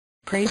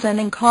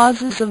presenting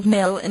causes of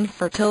male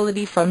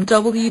infertility from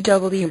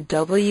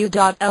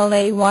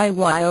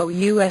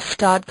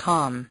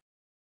www.layyyous.com.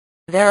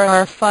 There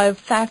are 5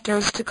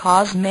 factors to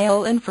cause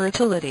male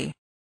infertility.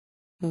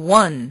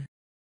 1.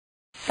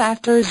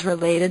 Factors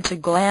related to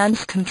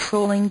glands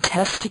controlling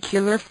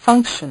testicular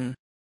function.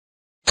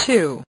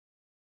 2.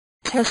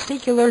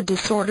 Testicular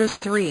disorders.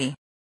 3.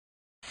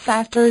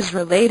 Factors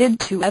related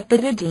to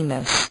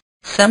epididymis,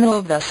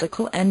 seminal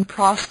vesicle and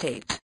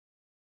prostate.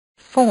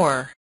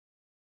 4.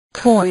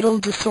 Coital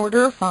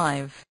disorder.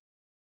 5.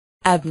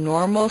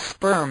 Abnormal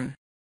sperm.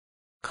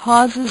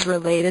 Causes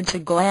related to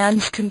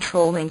glands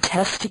controlling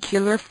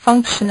testicular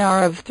function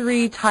are of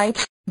 3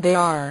 types. They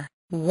are: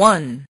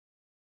 1.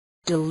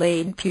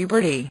 Delayed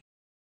puberty.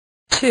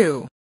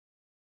 2.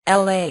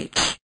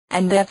 LH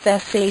and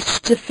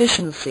FSH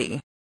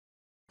deficiency.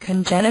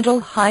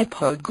 Congenital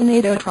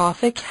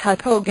hypogonadotrophic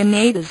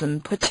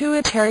hypogonadism,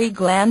 pituitary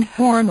gland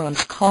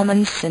hormones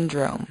common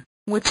syndrome,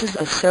 which is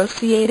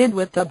associated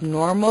with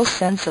abnormal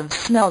sense of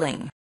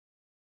smelling.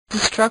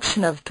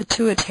 Destruction of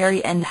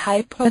pituitary and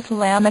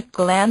hypothalamic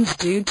glands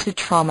due to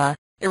trauma,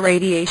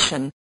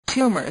 irradiation,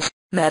 tumors,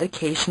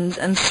 medications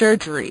and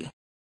surgery.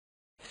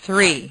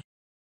 3.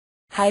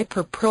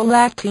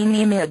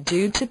 Hyperprolactinemia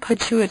due to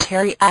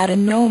pituitary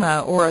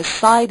adenoma or a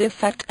side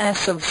effect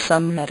of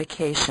some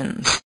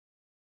medications.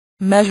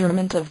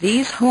 Measurement of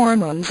these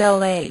hormones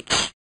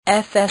LH,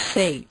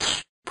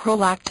 FSH,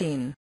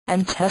 prolactin,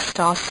 and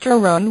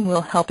testosterone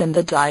will help in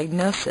the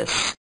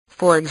diagnosis.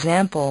 For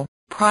example,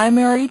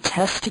 primary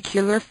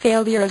testicular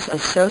failure is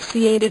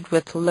associated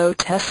with low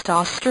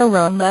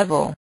testosterone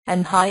level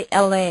and high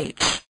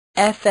LH,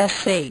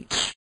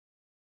 FSH.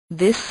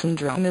 This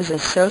syndrome is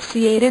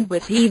associated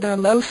with either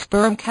low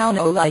sperm count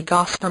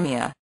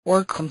oligospermia,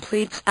 or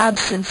complete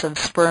absence of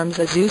sperms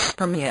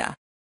azoospermia.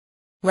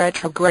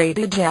 Retrograde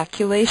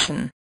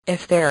ejaculation,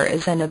 if there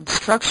is an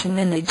obstruction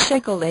in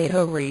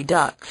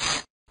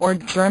ejaculatory-reducts, or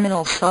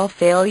germinal cell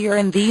failure.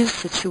 In these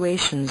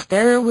situations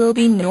there will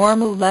be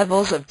normal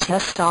levels of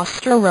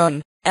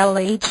testosterone,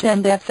 LH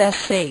and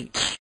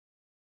FSH.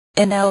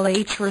 In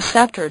LH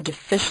receptor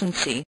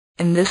deficiency,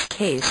 in this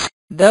case,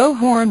 though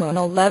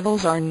hormonal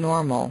levels are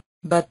normal,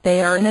 but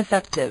they are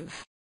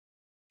ineffective.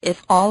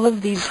 If all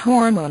of these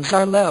hormones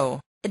are low,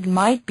 it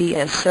might be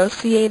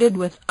associated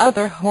with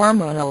other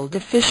hormonal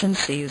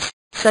deficiencies,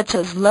 such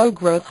as low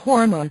growth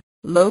hormone,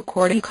 low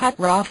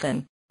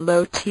corticotrophin,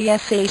 low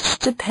TSH.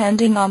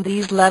 Depending on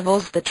these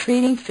levels, the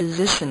treating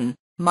physician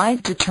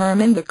might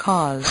determine the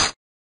cause.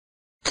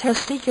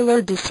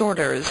 Testicular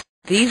disorders.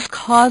 These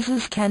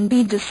causes can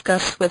be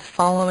discussed with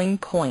following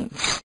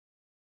points.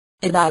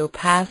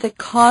 Idiopathic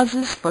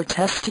causes for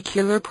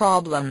testicular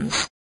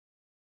problems.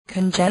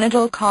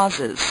 Congenital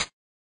causes.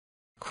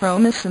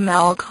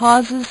 Chromosomal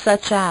causes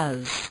such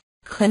as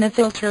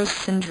Klinefelter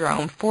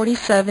syndrome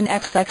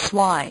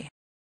 47XXY,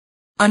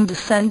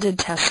 undescended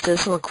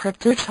testis or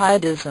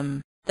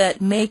cryptorchidism,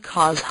 that may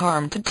cause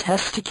harm to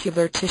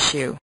testicular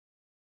tissue.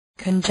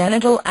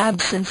 Congenital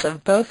absence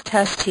of both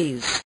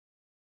testes.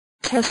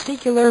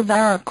 Testicular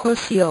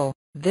varicocele.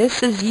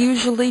 This is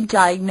usually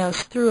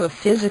diagnosed through a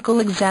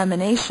physical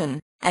examination,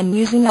 and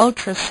using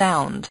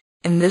ultrasound,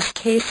 in this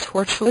case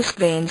tortuous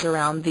veins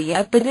around the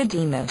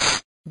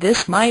epididymis.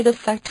 This might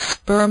affect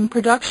sperm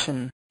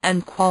production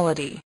and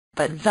quality,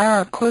 but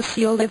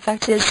varicocele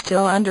effect is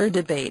still under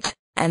debate,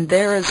 and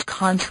there is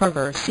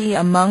controversy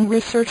among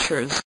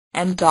researchers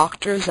and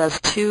doctors as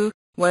to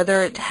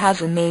whether it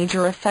has a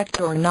major effect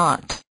or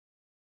not.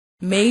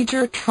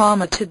 Major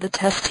trauma to the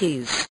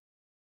testes.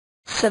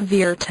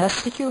 Severe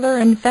testicular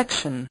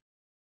infection.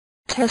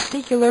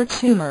 Testicular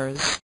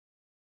tumors.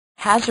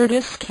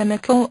 Hazardous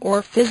chemical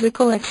or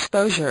physical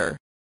exposure.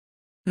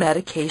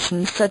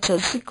 Medications such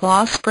as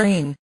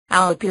cyclosporine,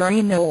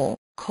 allopurinol,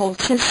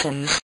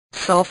 colchicines,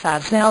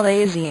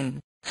 sulfasalazine,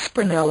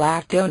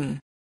 spironolactone.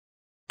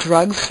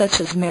 Drugs such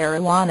as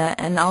marijuana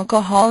and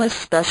alcohol,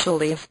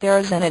 especially if there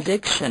is an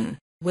addiction,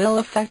 will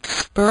affect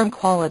sperm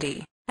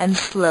quality and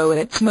slow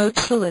its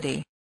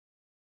motility.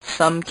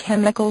 Some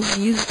chemicals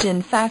used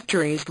in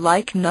factories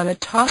like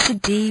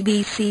numatacid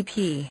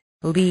DBCP,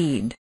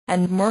 lead,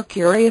 and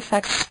mercury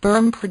affect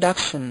sperm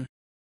production.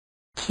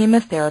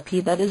 Chemotherapy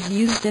that is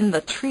used in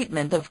the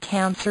treatment of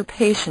cancer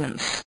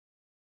patients.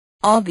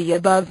 All the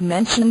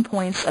above-mentioned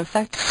points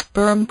affect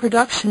sperm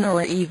production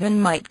or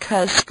even might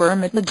cause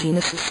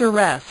spermatogenesis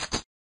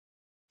arrest.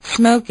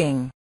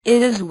 Smoking.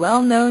 It is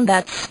well known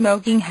that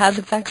smoking has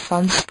effects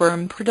on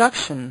sperm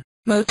production,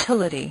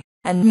 motility,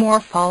 and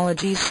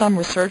morphology. Some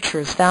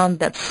researchers found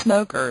that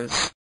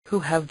smokers who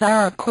have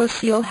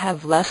varicocele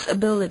have less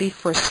ability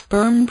for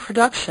sperm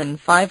production,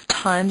 5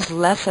 times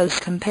less as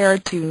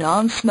compared to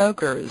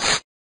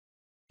non-smokers.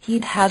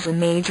 Heat has a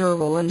major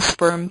role in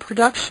sperm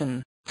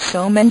production,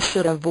 so men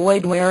should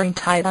avoid wearing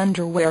tight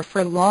underwear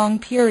for long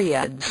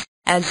periods,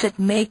 as it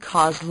may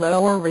cause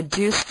low or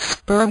reduced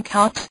sperm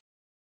count.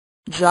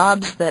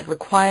 Jobs that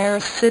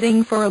require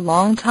sitting for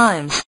long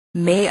times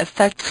may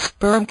affect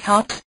sperm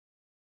count.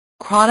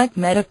 Chronic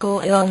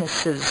medical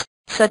illnesses,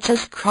 such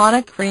as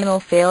chronic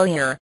renal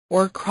failure,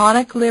 or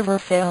chronic liver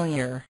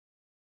failure.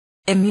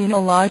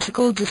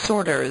 Immunological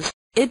disorders.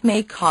 It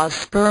may cause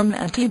sperm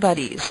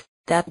antibodies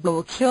that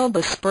will kill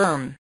the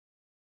sperm.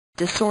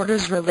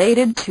 Disorders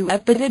related to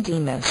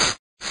epididymis,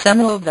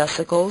 seminal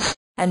vesicles,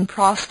 and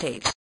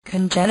prostate.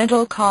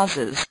 Congenital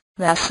causes: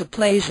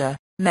 vasoplasia,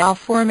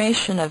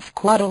 malformation of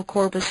caudal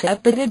corpus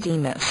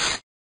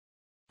epididymis.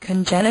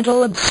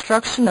 Congenital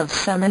obstruction of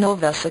seminal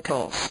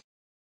vesicles.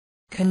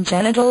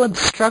 Congenital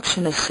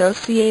obstruction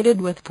associated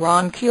with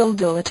bronchial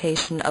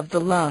dilatation of the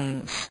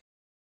lungs.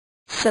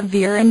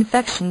 Severe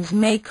infections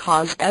may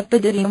cause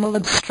epididymal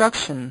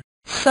obstruction.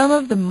 Some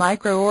of the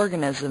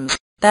microorganisms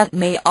that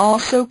may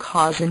also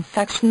cause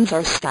infections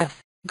are staph,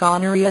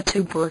 gonorrhea,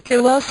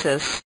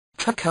 tuberculosis,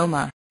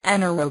 trachoma,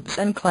 anaerobes,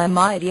 and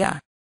chlamydia.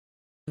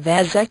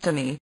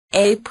 Vasectomy,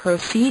 a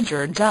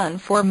procedure done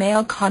for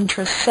male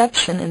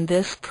contraception. In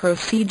this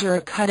procedure,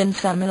 a cut in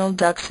seminal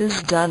ducts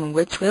is done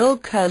which will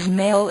cause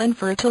male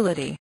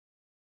infertility.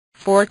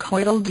 For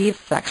coital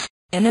defects,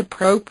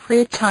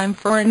 inappropriate time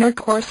for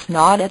intercourse,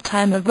 not a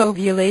time of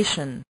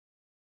ovulation.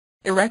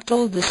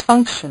 Erectile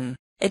dysfunction.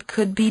 It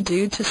could be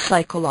due to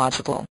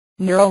psychological,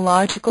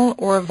 neurological,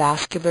 or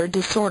vascular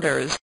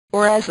disorders,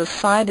 or as a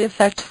side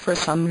effect for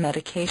some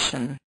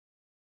medication.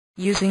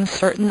 Using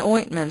certain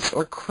ointments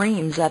or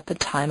creams at the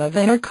time of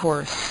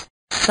intercourse,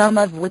 some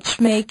of which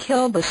may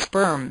kill the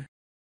sperm.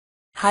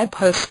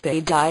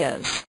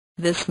 Hypospadias.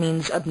 This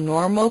means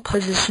abnormal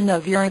position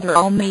of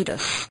urethral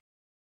meatus.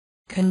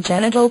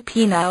 Congenital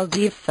penile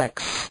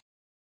defects.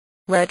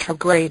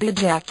 Retrograde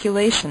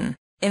ejaculation.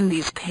 In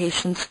these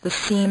patients, the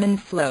semen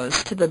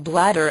flows to the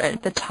bladder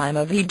at the time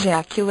of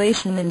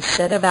ejaculation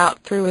instead of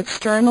out through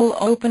external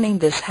opening.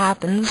 This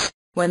happens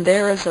when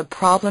there is a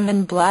problem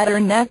in bladder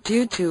neck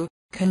due to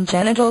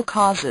congenital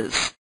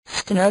causes: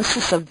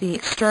 stenosis of the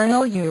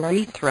external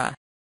urethra,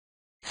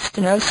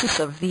 stenosis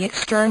of the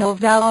external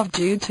valve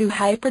due to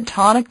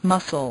hypertonic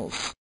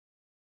muscles,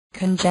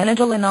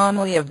 congenital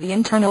anomaly of the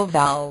internal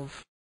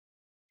valve,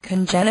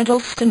 congenital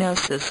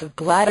stenosis of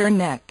bladder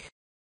neck.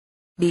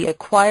 The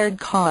acquired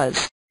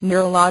cause: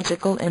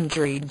 neurological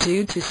injury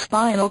due to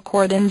spinal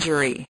cord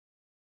injury,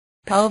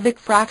 pelvic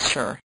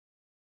fracture,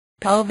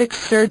 pelvic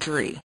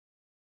surgery,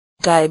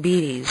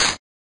 diabetes,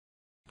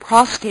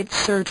 prostate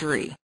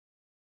surgery,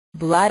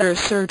 bladder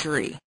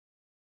surgery,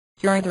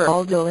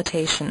 urethral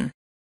dilatation,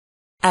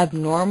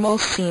 abnormal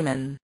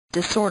semen.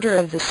 Disorder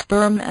of the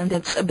sperm and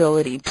its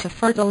ability to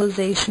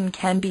fertilization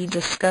can be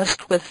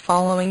discussed with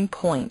following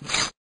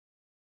points: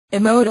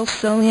 Immotal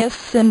cilious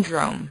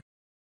syndrome,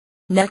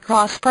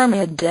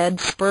 necrospermia, dead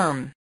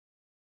sperm,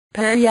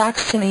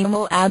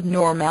 periaxenemal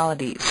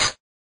abnormalities,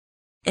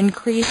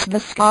 increased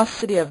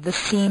viscosity of the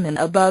semen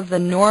above the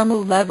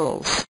normal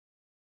levels.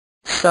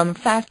 Some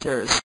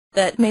factors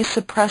that may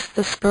suppress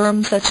the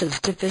sperm, such as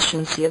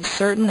deficiency of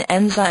certain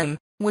enzyme,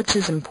 which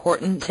is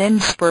important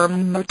in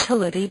sperm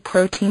motility,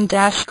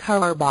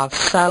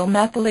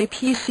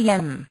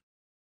 protein-carboxylmethyl-APCM,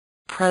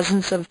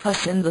 presence of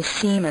pus in the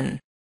semen,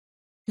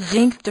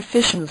 zinc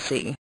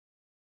deficiency,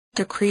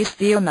 decrease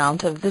the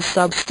amount of the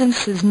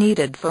substances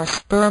needed for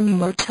sperm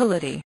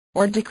motility,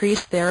 or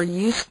decrease their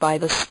use by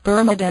the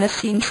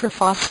spermadenosine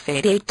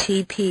triphosphate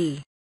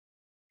ATP.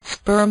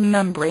 Sperm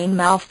membrane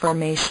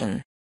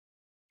malformation.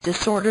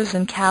 Disorders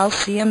in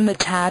calcium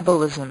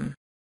metabolism.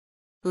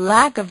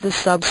 Lack of the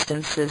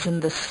substances in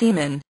the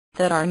semen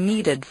that are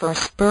needed for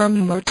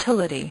sperm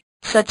motility,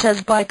 such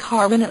as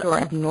bicarbonate or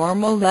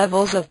abnormal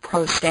levels of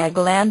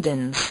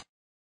prostaglandins.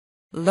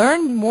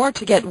 Learn more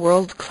to get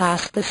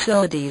world-class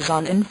facilities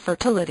on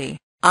infertility,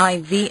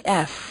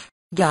 IVF,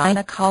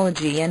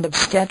 gynecology and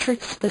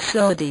obstetrics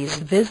facilities.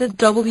 Visit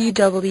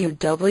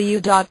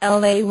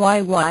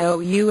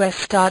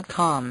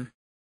www.layyyous.com.